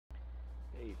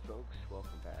Hey folks,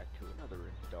 welcome back to another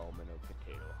installment of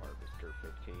Potato Harvester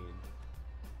 15.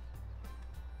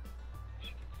 As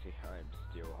you can see, I'm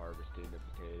still harvesting the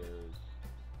potatoes.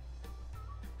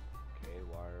 Okay,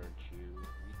 why aren't you?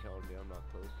 You telling me I'm not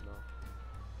close enough?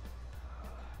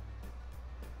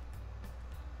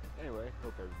 Anyway,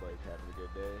 hope everybody's having a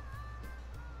good day.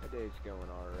 My day's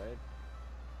going alright.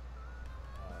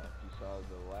 If you saw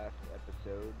the last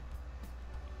episode,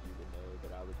 you would know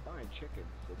that I was buying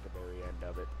chickens at the very end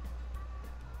of it.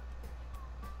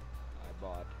 I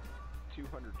bought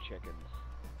 200 chickens,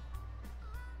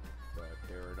 but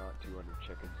there are not 200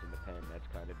 chickens in the pen. That's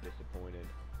kind of disappointed.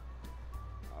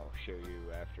 I'll show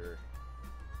you after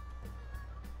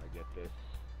I get these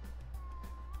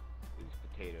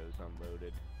potatoes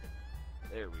unloaded.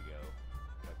 There we go.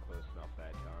 Got close enough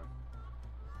that time.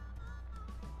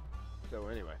 So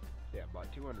anyway, yeah,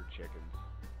 bought 200 chickens.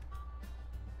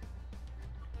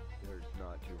 There's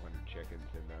not 200 chickens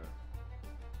in the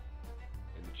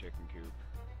chicken coop.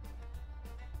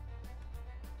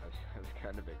 I was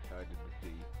kind of excited to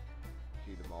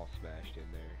see them all smashed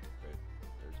in there, but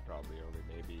there's probably only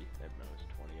maybe at most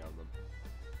 20 of them.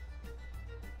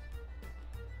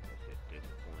 That's it,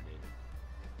 disappointing.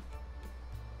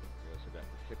 We also got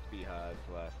the 6 beehives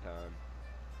last time.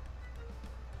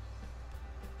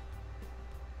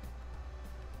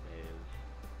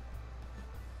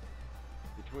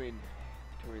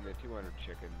 Between the 200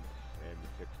 chickens and the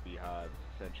 6 beehives,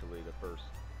 essentially the first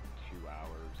 2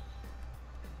 hours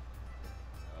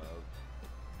of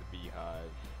the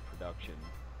beehive production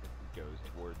goes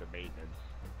toward the maintenance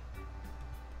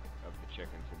of the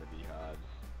chickens and the beehives.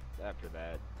 After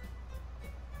that,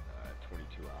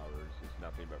 22 hours is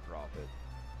nothing but profit.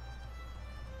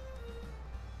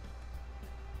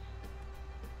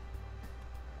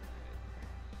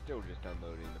 Still just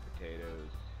unloading the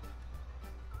potatoes.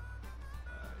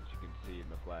 See in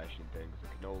the flashing things, the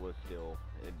canola is still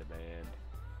in demand,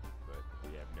 but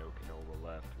we have no canola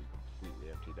left. We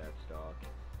completely emptied that stock.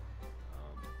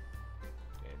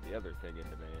 And the other thing in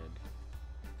demand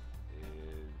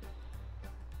is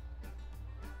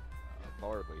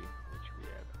barley, which we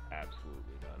have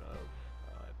absolutely none of.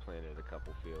 I planted a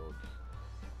couple fields,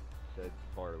 said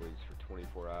barley's for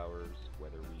 24 hours.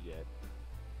 Whether we get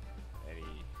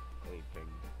anything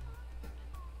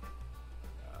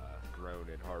grown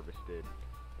and harvested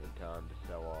in time to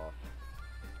sell off,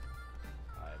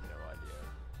 I have no idea.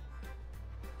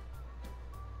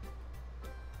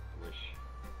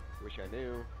 Wish I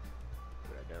knew,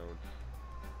 but I don't.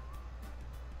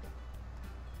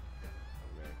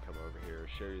 I'm gonna come over here,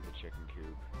 show you the chicken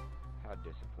coop. How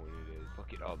disappointing it is.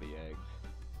 Look at all the eggs.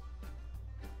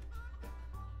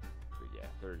 But yeah,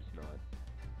 there's not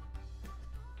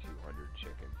 200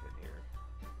 chickens in here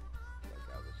like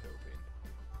I was hoping.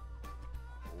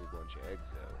 Whole bunch of eggs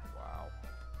though. Wow.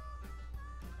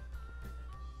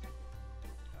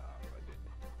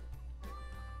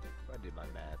 If I did my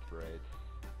math right,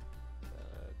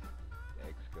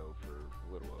 eggs go for a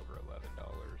little over $11.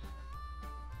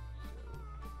 So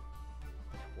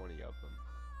 20 of them,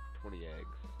 20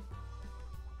 eggs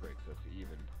breaks us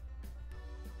even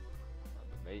on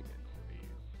the maintenance of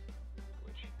these,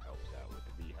 which helps out with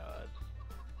the beehives.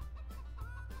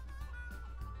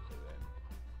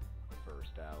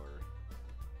 First hour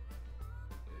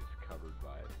is covered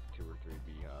by 2 or 3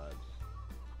 beehives,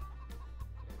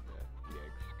 and the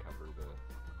eggs cover the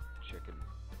chicken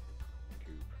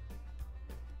coop.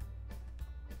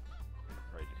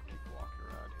 Probably just keep walking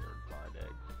around here and find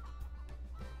eggs.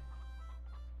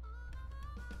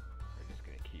 They're just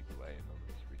gonna keep laying them.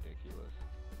 It's ridiculous.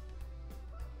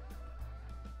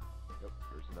 Yep,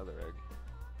 there's another egg.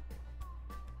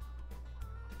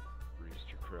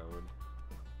 Rooster crowing.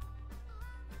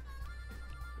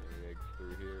 Eggs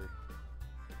through here.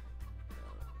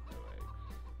 No eggs.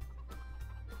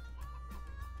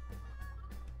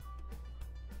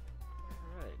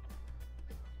 Alright.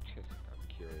 I'm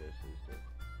curious as to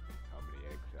how many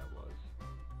eggs that was.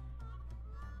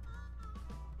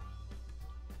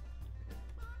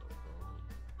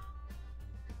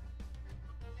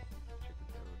 Chicken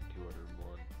bone,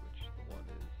 201, which the one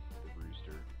is the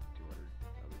rooster. 200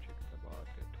 other chickens I bought.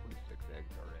 Got 26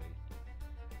 eggs already.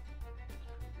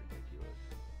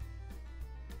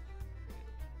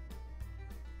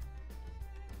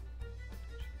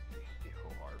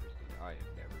 Still harvesting. I am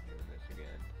never doing this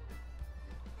again.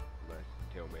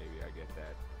 Until maybe I get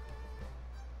that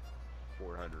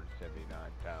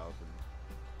 $479,000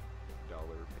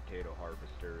 potato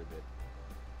harvester that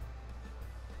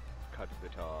cuts the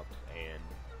tops and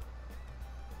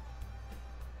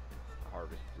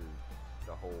harvests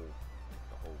the whole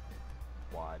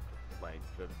wide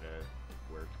length of the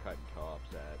where it's cutting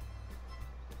tops at.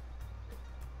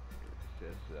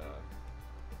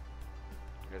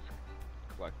 This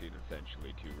collecting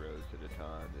essentially 2 rows at a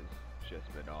time is just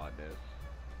monotonous.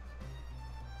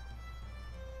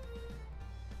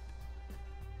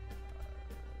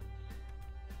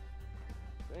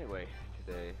 Anyway,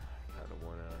 today I kind of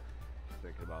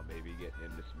thinking about maybe getting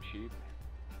into some sheep.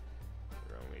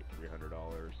 They're only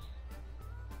 $300.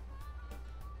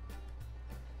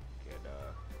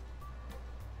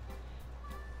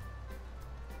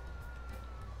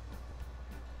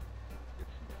 Get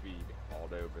some feed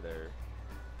hauled over there.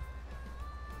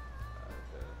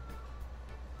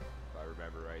 If I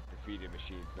remember right, the feeding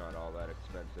machine's not all that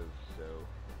expensive, so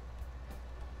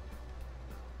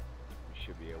we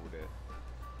should be able to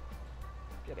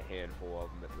get a handful of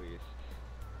them at least.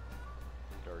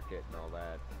 Start getting all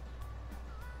that.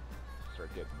 Start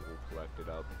getting wool collected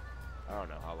up. I don't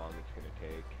know how long it's going to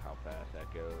take, how fast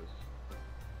that goes.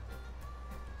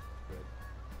 But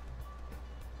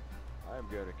I'm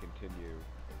going to continue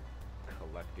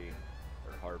collecting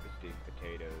or harvesting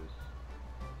potatoes.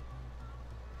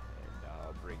 And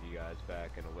I'll bring you guys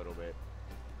back in a little bit.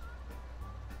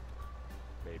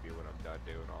 Maybe when I'm done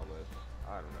doing all this.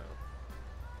 I don't know.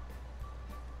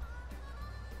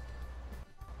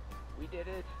 We did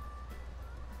it!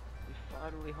 We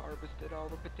finally harvested all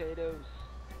the potatoes!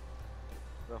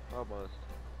 Well, almost.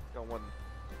 Got one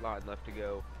line left to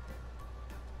go.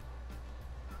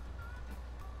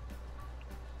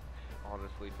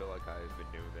 Honestly, feel like I've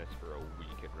been doing this for a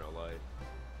week in real life.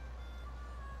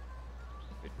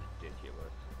 It's been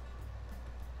ridiculous.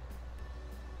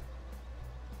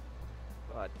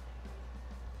 But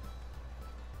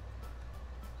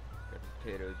got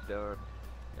potatoes done.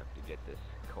 Have to get this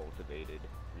cultivated,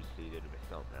 reseeded with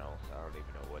something else. I don't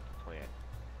even know what to plant.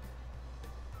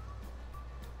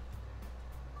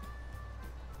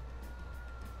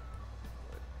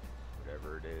 But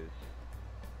whatever it is,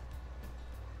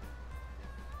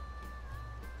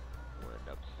 we'll end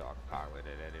up stockpiling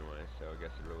it anyway, so I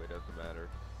guess it really doesn't matter.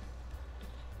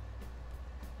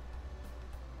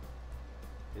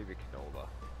 Maybe canola.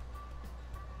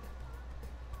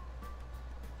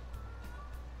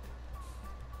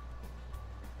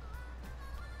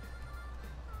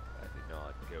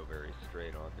 Go very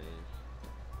straight on these.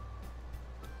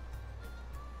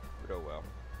 But oh well.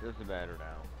 Doesn't matter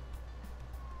now.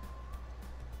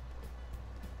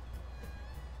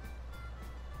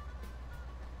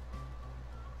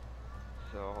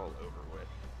 So all over with.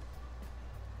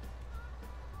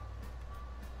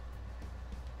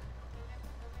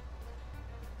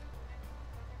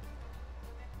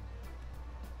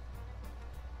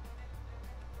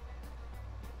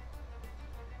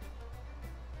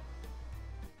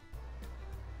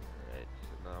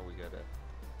 We gotta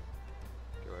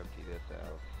go empty this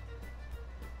house.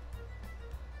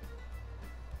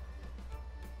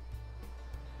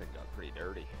 This thing got pretty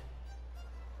dirty.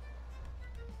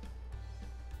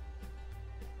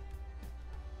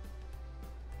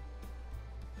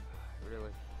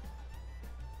 Really?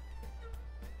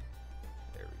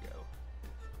 There we go.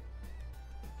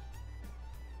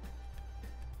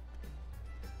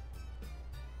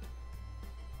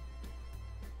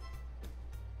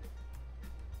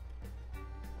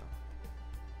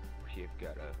 We've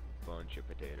got a bunch of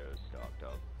potatoes stocked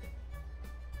up.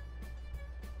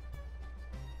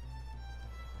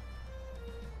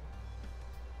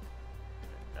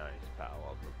 A nice pile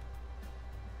of them.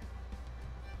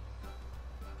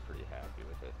 Pretty happy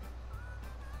with it.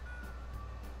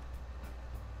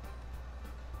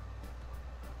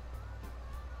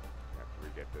 After we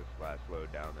get this last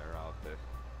load down there, I'll have to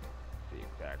see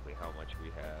exactly how much we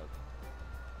have.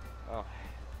 Oh.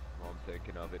 While I'm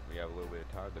thinking of it, we have a little bit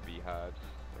of time. The beehives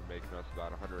are making us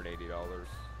about $180.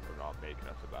 They're not making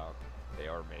us about. They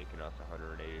are making us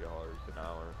 $180 an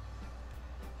hour.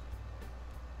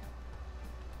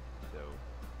 So,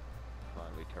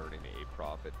 finally turning a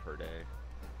profit per day.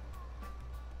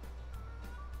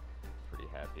 Pretty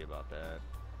happy about that.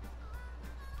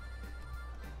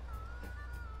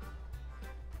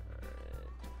 Alright,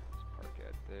 let's park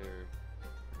out there.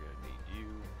 We're gonna need you.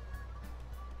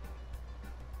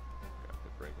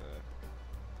 Bring a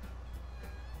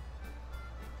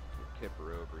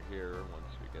tipper over here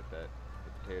once we get the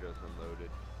potatoes unloaded.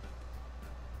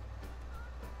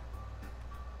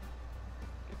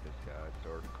 Get this guy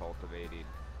started cultivating.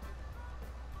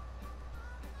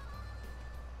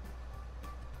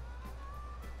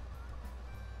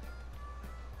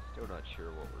 Still not sure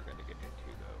what we're going to get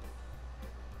into though.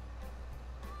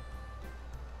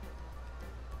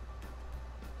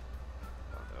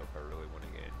 I don't know if I really want to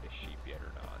get into sheep yet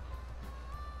or not.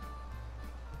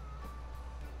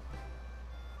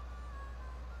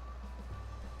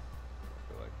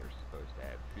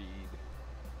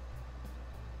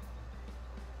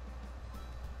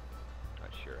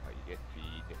 sure how you get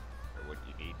feed or what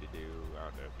you need to do. I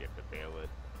don't know if you have to bale it,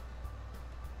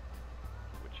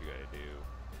 what you gotta do.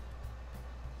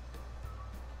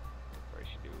 I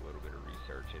should do a little bit of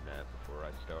research in that before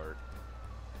I start.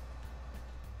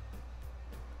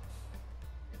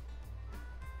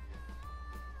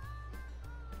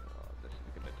 This is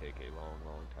gonna take a long,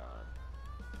 long time.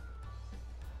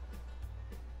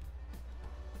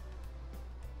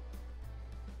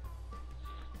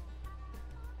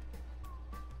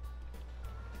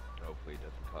 Hopefully it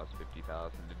doesn't cost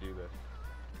 $50,000 to do this.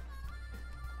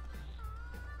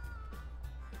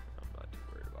 I'm not too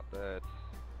worried about that.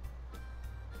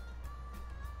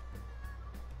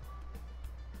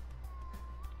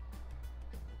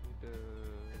 Where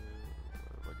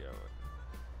am I going?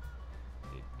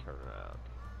 Need to turn around.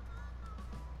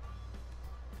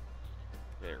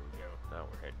 There we go. Now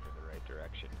we're heading in the right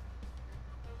direction.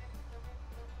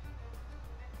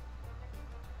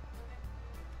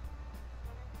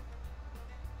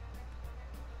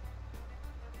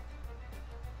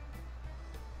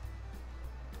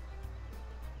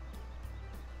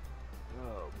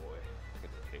 Oh boy, it's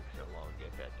gonna take so long to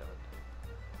get that done.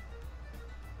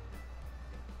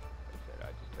 Like I said,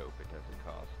 I just hope it doesn't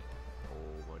cost a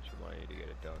whole bunch of money to get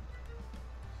it done.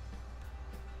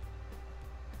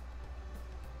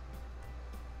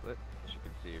 But as you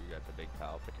can see, we got the big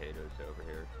pile of potatoes over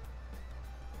here.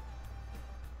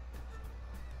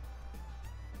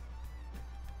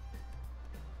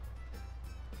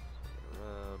 Spin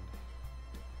around.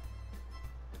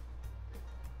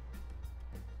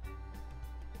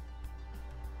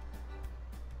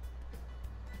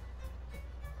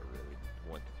 I really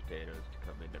want the potatoes to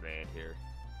come in demand here.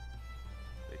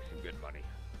 Make some good money.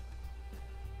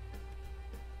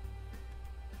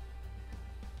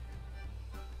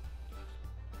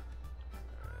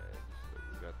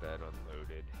 That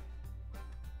unloaded.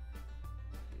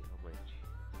 See how much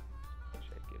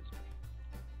that gives me.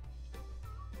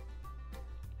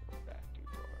 Going back too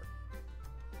far.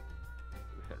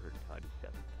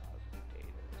 297,000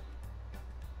 potatoes.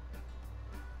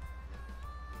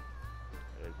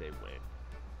 That is a win.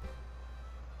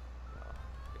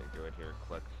 Gonna go in here and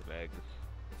collect some eggs.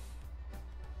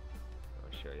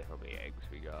 I'll show you how many eggs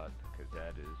we got, because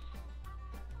that is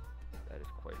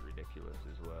quite ridiculous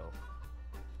as well.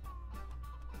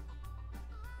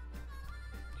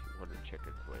 200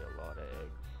 chickens lay a lot of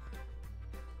eggs.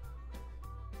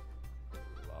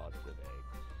 Lots of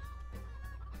eggs.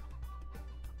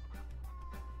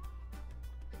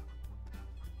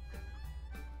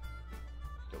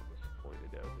 Still disappointed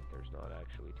though that there's not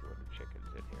actually 200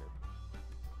 chickens in here.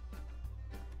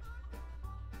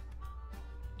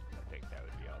 I think that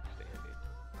would be outstanding.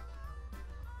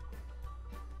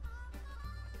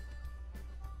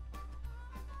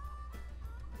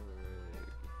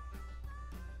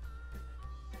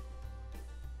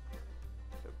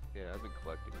 Yeah, I've been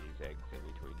collecting these eggs in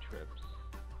between trips.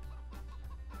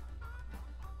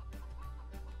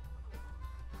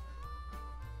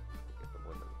 Get the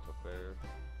one that's up there.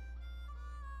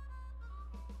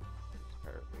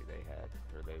 Apparently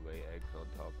they lay eggs on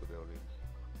top of buildings.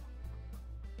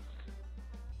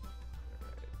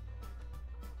 Alright.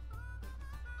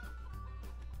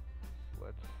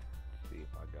 Let's see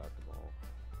if I got them all.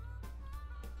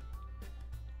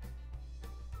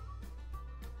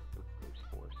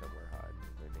 Somewhere hiding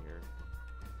in here.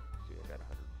 See, I got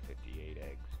 158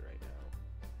 eggs right now.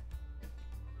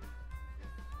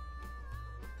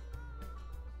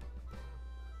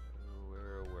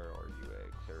 Where are you,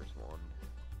 eggs? There's one.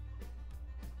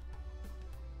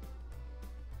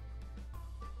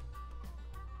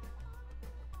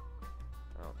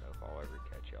 I don't know if I'll ever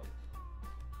catch up to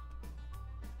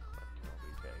all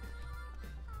these eggs.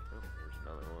 Oh, there's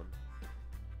another one.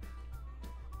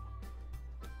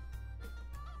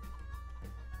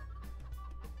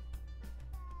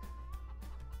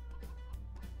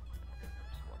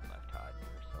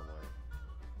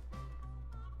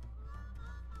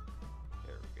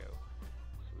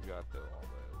 Got all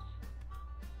those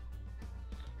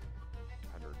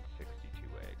 162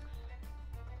 eggs.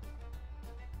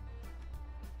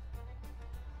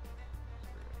 So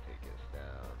we're gonna take this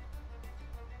down.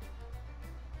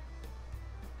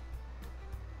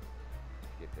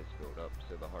 Get this filled up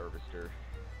so the harvester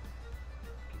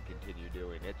can continue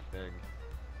doing its thing.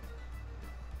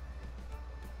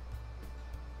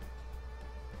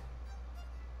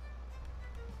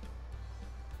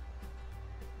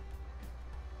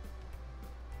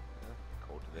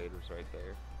 Cultivators right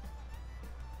there.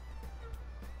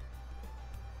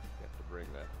 Have to bring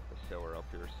the sower up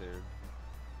here soon.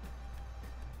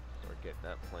 Start getting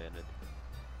that planted.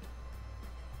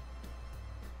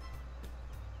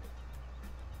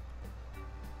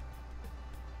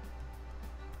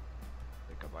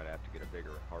 might have to get a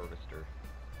bigger harvester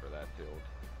for that field.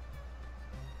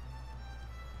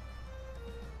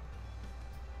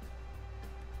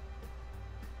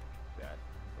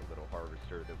 The little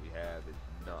harvester that we have is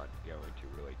not going to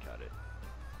really cut it.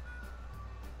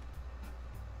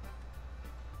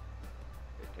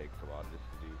 It takes a while just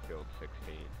to do field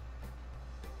 16.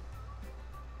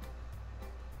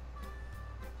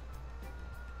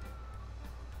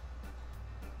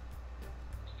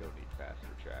 Still need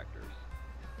faster tractors.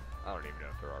 I don't even know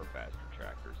if there are faster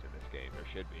tractors in this game. There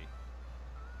should be.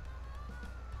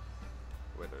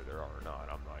 Whether there are or not,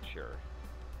 I'm not sure.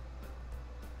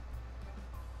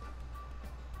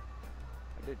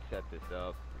 I did set this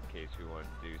up in case we wanted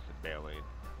to do some baling.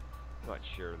 Not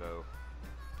sure though.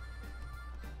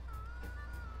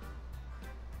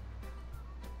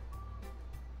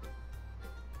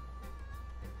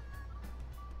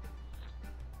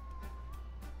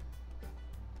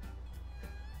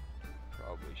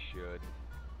 Probably should.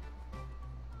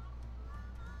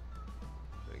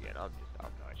 But again, I'm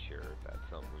not sure if that's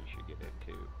something we should get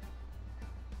into.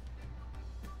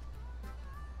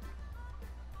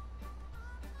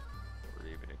 Or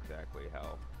even exactly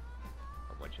how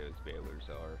much those balers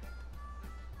are.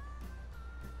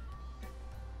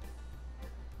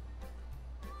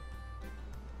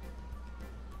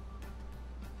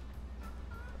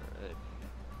 Alright.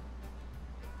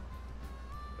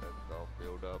 That's all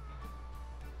filled up.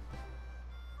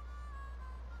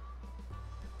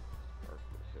 Park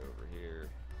this over here.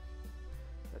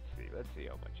 Let's see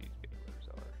how much these balers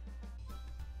are.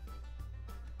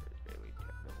 There's Bailey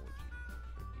Technology,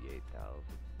 58,000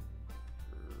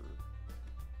 for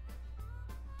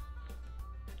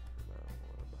about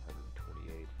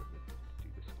 128 for the to do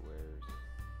the squares.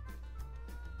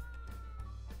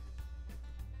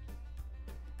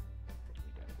 We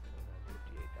definitely don't have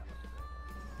 58,000 right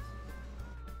now.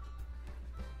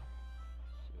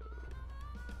 So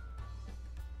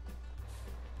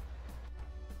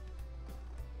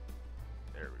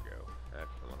there we go.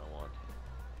 That's the one I want.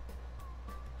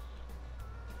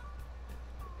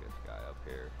 Put this guy up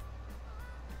here.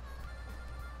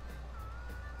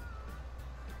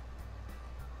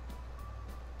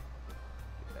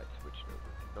 Get that switched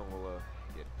over to Nola.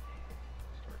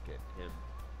 Start getting him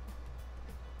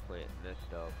planting this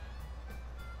stuff.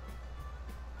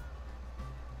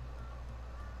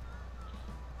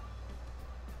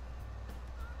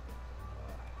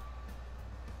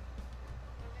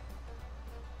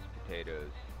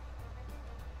 Potatoes,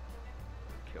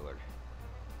 killer,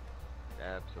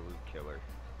 absolute killer.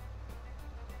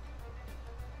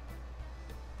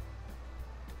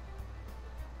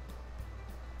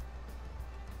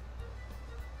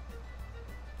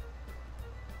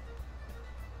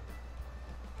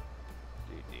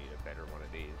 Dude, need a better one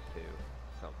of these too.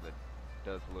 Something that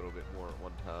does a little bit more at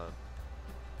one time.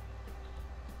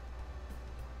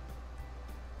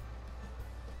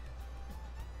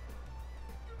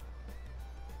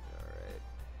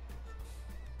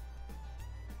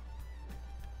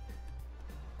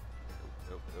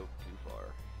 Nope, too far.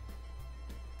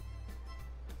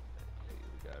 Let's see,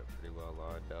 we got it pretty well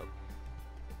lined up.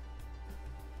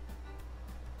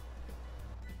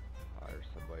 Hire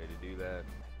somebody to do that.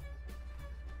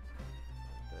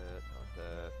 Not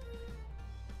that.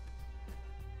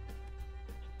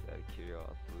 Just out of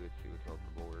curiosity, let's see what's on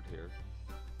the board here.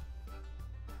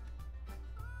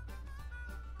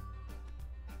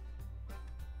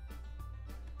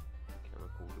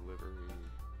 Chemical delivery.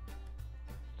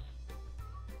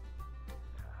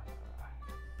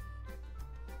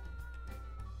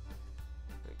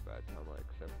 By the time I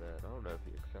accept that, I don't know if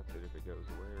he accepts it if it goes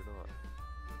away or not.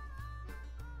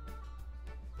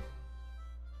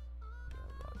 No,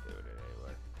 I'm not doing it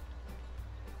anyway.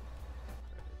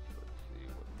 Let's see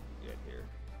what we can get here.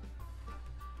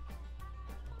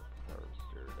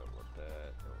 Harvester, don't want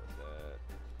that, don't want that.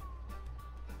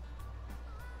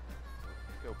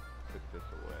 Let's go put this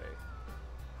away.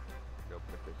 Go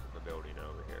put this in the building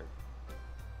over here.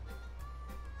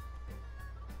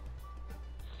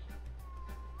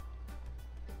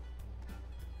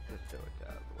 Just so it's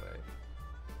out of the way.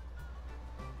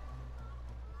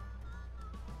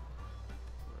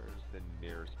 Where's the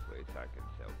nearest place I can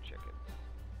sell chickens?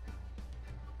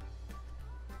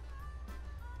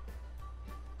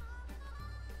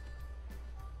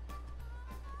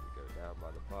 We go down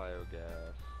by the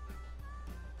biogas.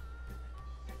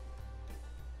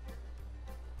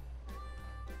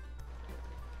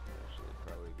 Actually,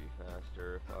 probably be faster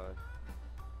if I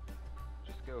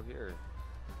just go here.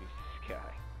 Use this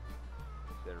guy.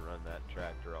 Instead of run that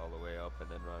tractor all the way up and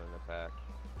then running it back.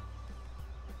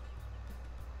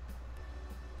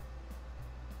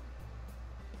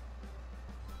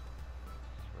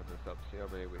 this up, see how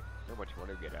much we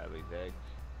want to get out of these eggs.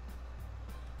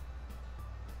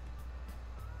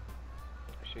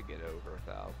 I should get over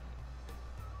 1,000.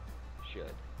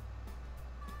 Should.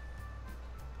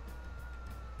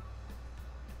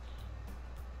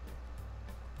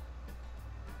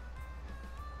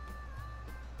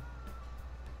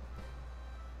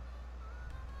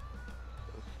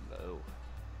 So slow.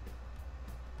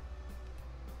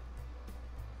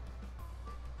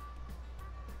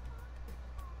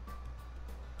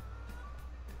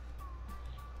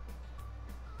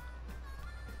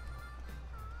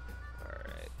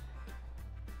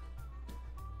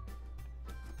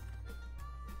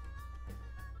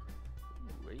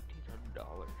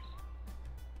 $1,800.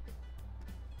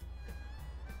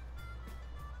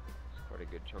 It's quite a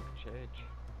good chunk of change.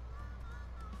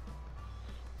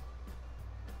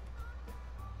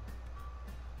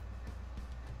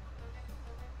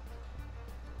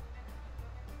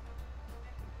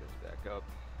 Pick this back up.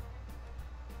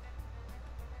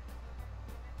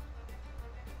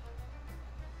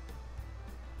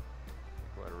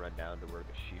 I'm going to run down to where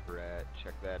the sheep are at,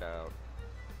 check that out.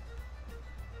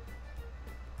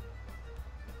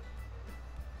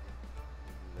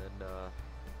 And then,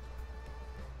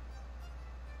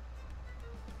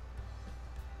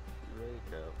 right?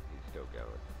 No, he's still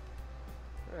going.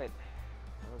 Alright,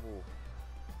 I will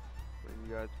bring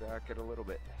you guys back in a little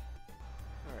bit.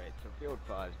 Alright, so field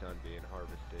 5's done being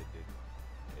harvested.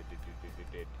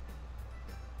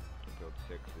 Field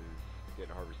 6 is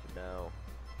getting harvested now.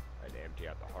 I had to empty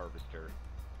out the harvester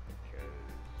because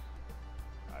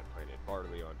I planted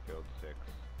barley on field 6.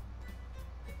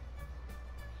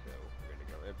 So we're going to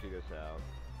go empty this out.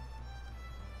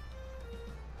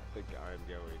 I think I'm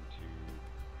going to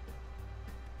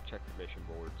check the mission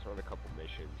boards, run a couple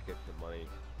missions, get some money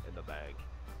in the bank.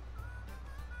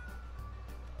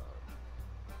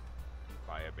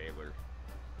 Buy a baler.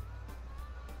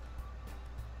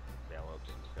 Mail up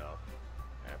some stuff.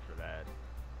 After that,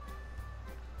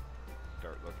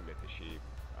 start looking at the sheep.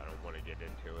 I don't want to get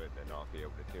into it and then not be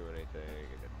able to do anything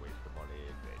and then waste the money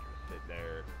and they just sit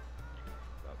there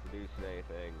not producing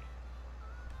anything.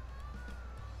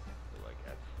 I feel like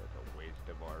that's a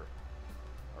waste of our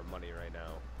money right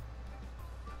now.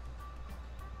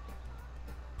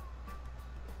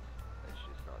 That's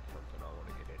just not something I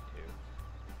want to get into.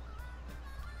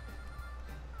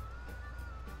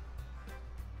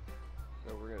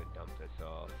 So we're gonna dump this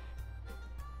off.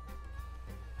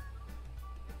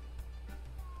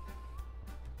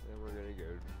 Then we're gonna go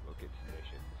look at some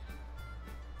missions.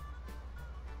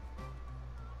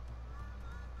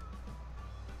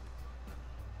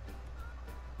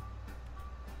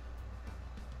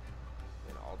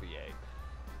 And all the eggs.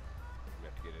 We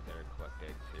have to get in there and collect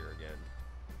eggs here again.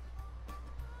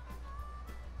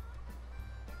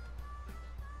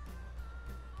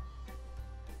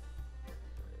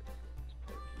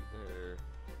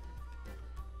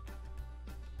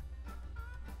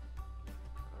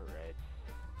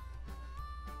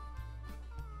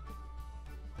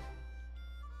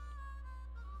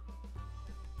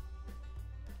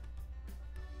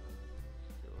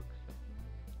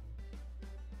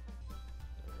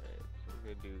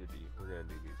 We're gonna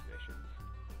do these missions.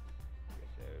 Like I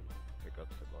said, pick up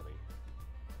some money,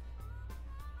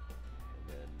 and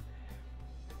then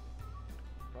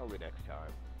probably next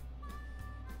time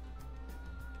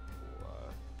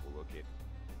we'll look at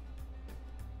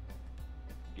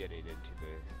getting into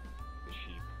the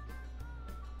sheep.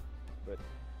 But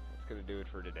that's gonna do it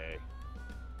for today.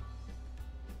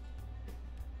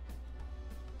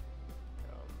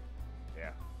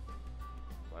 Yeah,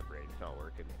 my brain's not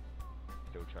working.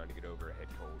 Still trying to get over a head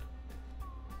cold.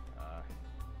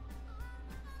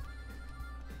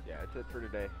 Yeah, that's it for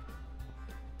today.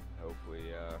 Hopefully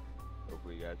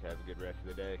you guys have a good rest of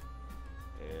the day,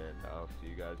 and I'll see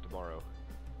you guys tomorrow.